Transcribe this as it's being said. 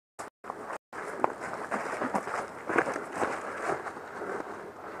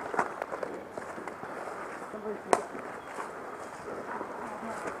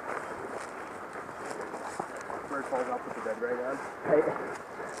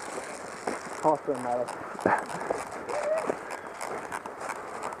Also matter.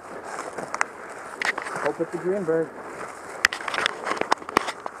 Hope it's a green bird.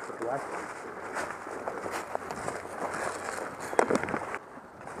 Black.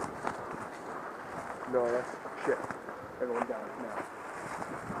 No, that's shit. Everyone down now.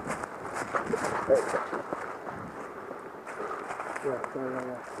 Hey. Yeah,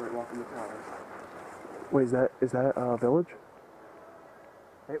 right walking the towers. Wait, is that village?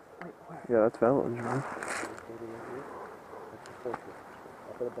 Hey, wait, where? Yeah, that's village, man.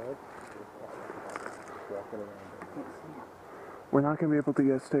 We're not gonna be able to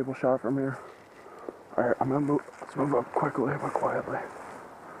get a stable shot from here. Alright, I'm gonna move. Let's move up quickly but quietly.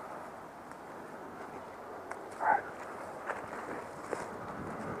 Alright.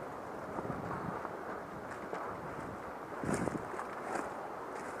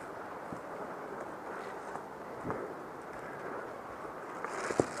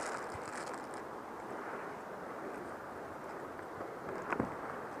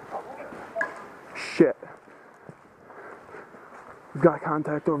 Shit. We've got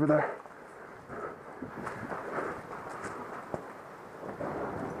contact over there.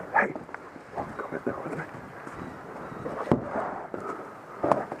 Hey, come in there with me.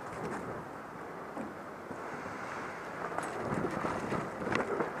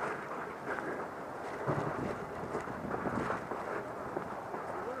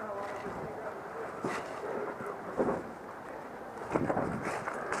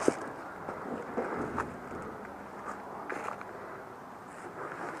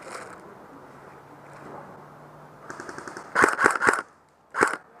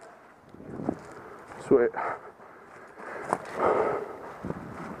 Sweet.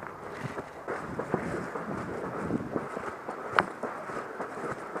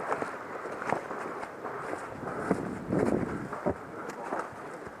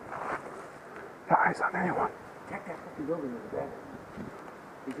 Got eyes on anyone. Check that fucking building over there.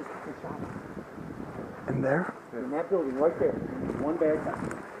 They just took a shot. In there? In that building right there. One bad shot.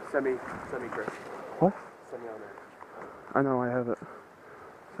 Send me, Chris. What? Send me on there. I know I have it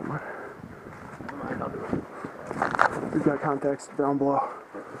somewhere. Never mind, I'll do it. We've got contacts down below.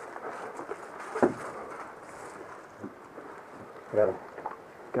 Got him.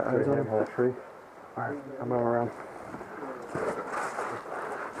 Got eyes on him? On that tree. Alright, I'm going around.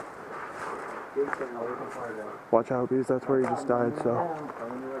 Watch out, because that's where he just died, so.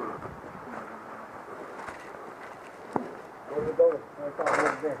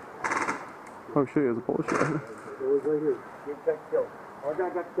 Oh shit, there's a bullshit. It was right here. He got killed. Our guy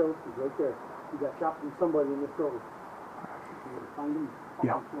got killed. He's right there. He got shot from somebody in this building. Find him.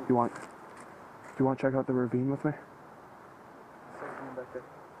 Yeah, you want to check out the ravine with me?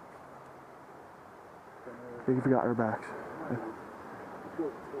 I think we got our backs.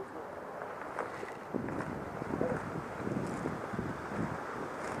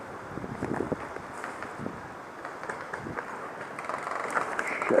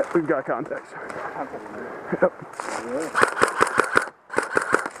 Shit, we've got contacts. Yep.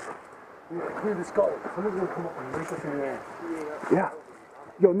 Clear the skull. Someone's gonna come up and rake us in the ass. Yeah.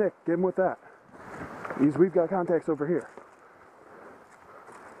 Yo, Nick, get him with that. We've got contacts over here.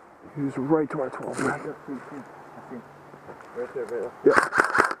 He's right to our 12, man. Right there, Vale. Yeah.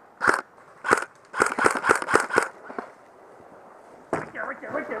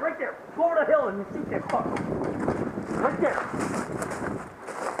 Right there. Go over the hill and shoot that fuck. Right there.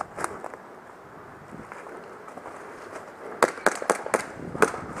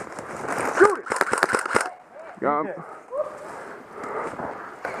 Shoot it!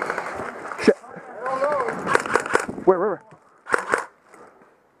 Shit. I don't know. Where?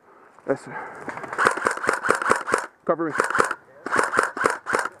 Yes. Cover me.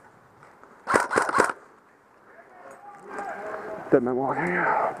 Dead man walking. You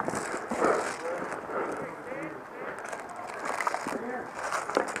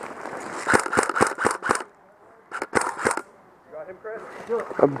got him, Chris?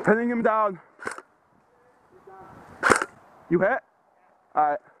 I'm pinning him down. You hit?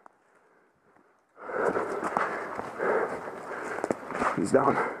 Alright. He's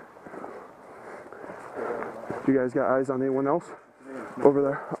down. You guys got eyes on anyone else? Over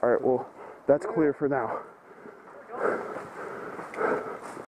there? Alright, well, that's clear for now.